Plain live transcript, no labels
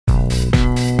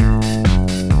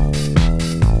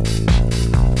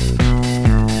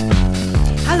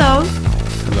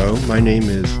name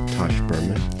is Tosh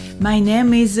Berman. My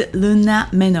name is Luna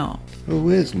Menoh.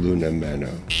 Who is Luna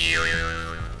Menoh?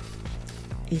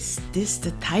 Is this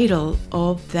the title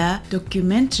of the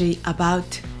documentary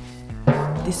about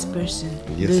this person,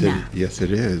 Luna? Yes,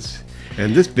 it is.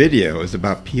 And this video is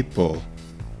about people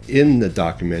in the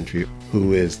documentary.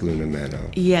 Who is Luna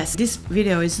Menoh? Yes, this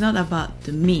video is not about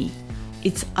me.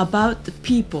 It's about the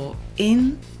people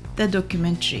in the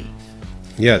documentary.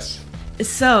 Yes.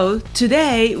 So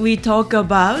today we talk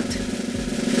about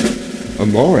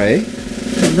Amore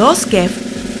Hirosuke.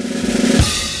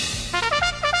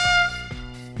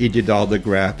 He did all the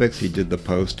graphics. He did the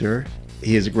poster.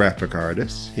 He is a graphic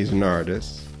artist. He's an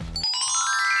artist.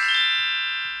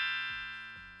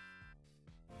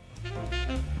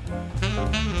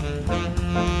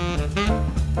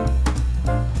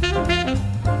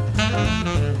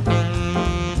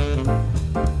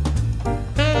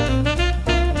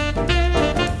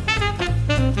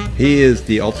 He is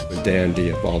the ultimate dandy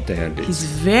of all dandies. He's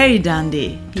very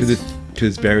dandy. To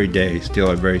his very day,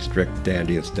 still a very strict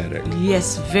dandy aesthetic.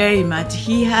 Yes, very much.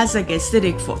 He has like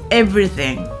aesthetic for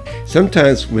everything.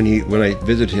 Sometimes when I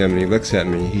visit him and he looks at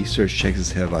me, he sort of shakes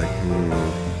his head like,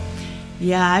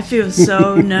 Yeah, I feel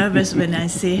so nervous when I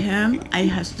see him. I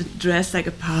have to dress like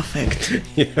a perfect.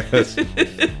 Yes.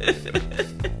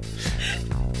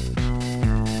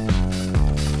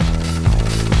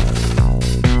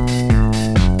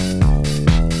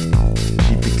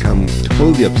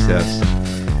 Totally obsessed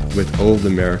with old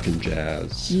American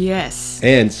jazz. Yes.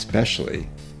 And especially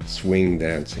swing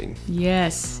dancing.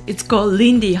 Yes. It's called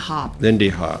Lindy Hop. Lindy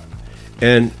Hop.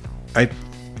 And I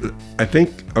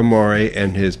think Amore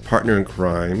and his partner in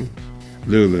crime,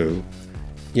 Lulu,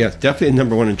 yes, definitely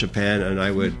number one in Japan, and I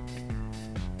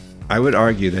would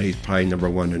argue that he's probably number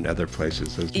one in other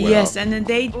places as well. Yes, and then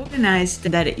they organized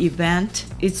that event.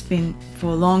 It's been for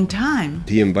a long time.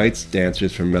 He invites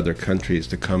dancers from other countries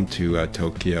to come to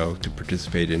Tokyo to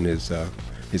participate in his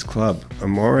club.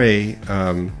 Amore,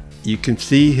 you can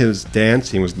see his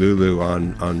dancing with Lulu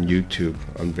on YouTube,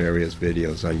 on various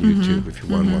videos on YouTube, if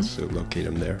one wants to locate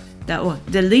him there. That one.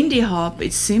 The Lindy Hop,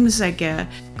 it seems like a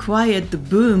quiet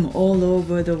boom all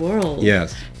over the world.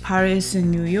 Yes. Paris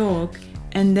and New York.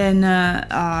 And then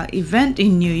event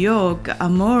in New York,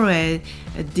 Amore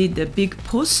did a big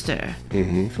poster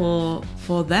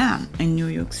for them in New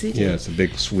York City. Yes, a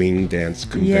big swing dance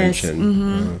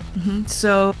convention. Yes.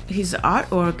 So his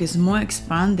artwork is more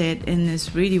expanded and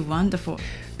it's really wonderful.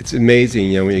 It's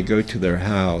amazing, when you go to their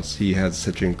house, he has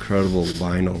such an incredible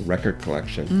vinyl record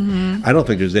collection. I don't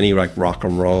think there's any like rock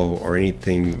and roll or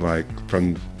anything like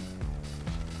from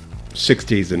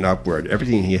 60s and upward.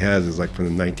 Everything he has is like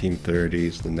from the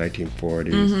 1930s, the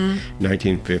 1940s,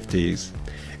 1950s.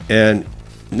 And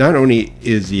not only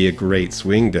is he a great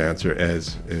swing dancer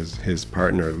as his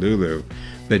partner Lulu,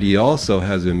 but he also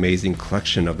has an amazing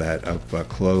collection of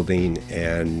clothing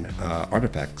and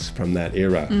artifacts from that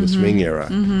era, the swing era.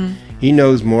 He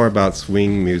knows more about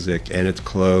swing music and its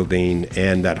clothing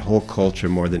and that whole culture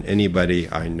more than anybody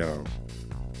I know.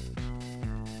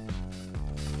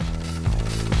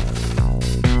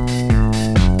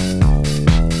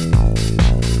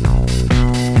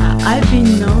 I've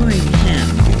been knowing him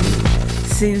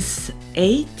since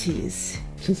 80s.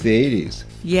 Since the 80s?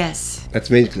 Yes. That's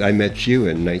amazing because I met you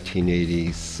in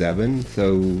 1987.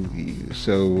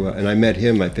 So, and I met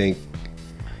him, I think,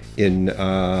 in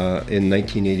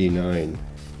 1989.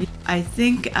 I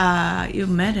think you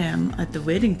met him at the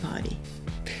wedding party.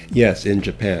 Yes, in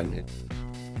Japan.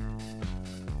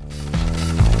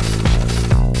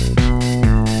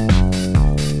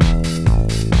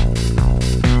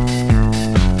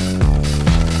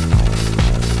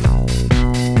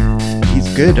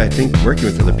 Good, I think, working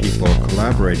with other people,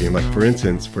 collaborating. Like, for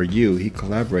instance, for you, he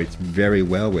collaborates very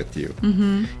well with you.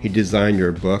 He designed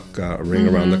your book, A Ring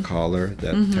Around the Collar,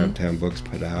 that Tam Tam Books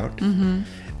put out,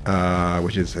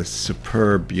 which is a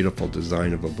superb, beautiful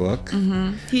design of a book.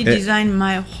 He designed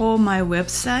my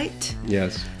website.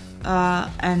 Yes.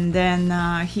 And then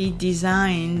he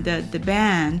designed the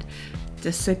band,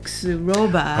 the Sexy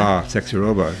Robot. Sexy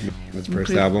Robot, his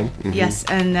first album. Yes,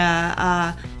 and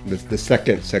the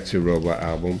second Sexy Robot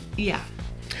album. Yeah.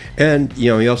 And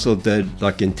he also did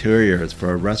like interiors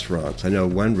for restaurants. I know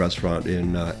one restaurant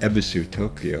in Ebisu,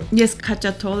 Tokyo. Yes,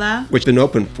 Kachatora. Which has been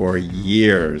open for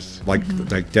years, like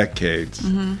decades,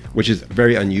 which is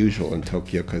very unusual in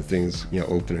Tokyo because things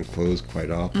open and close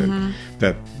quite often.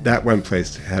 But that one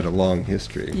place had a long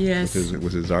history. Yes.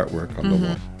 with his artwork on the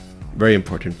wall. Very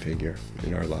important figure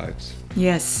in our lives.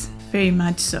 Yes, very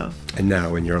much so. And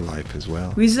now in your life as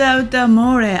well. Without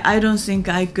Amore, I don't think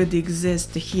I could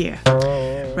exist here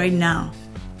right now.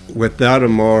 without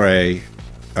Amore,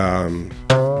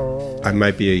 I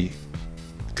might be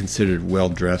considered well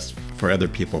dressed for other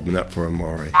people, but not for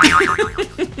Amore.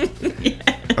 Yes.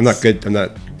 I'm not good. I'm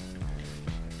not.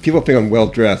 People think I'm well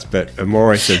dressed, but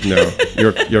Amore says no.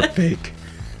 You're fake.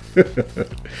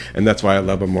 And that's why I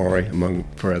love Amore,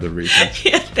 for other reasons.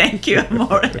 Yeah, thank you,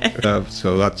 Amore.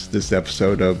 So that's this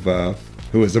episode of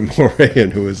Who is Amore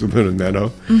and Who is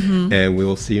Menoh. And we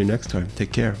will see you next time.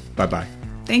 Take care. Bye-bye.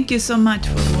 Thank you so much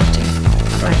for watching.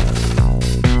 Bye.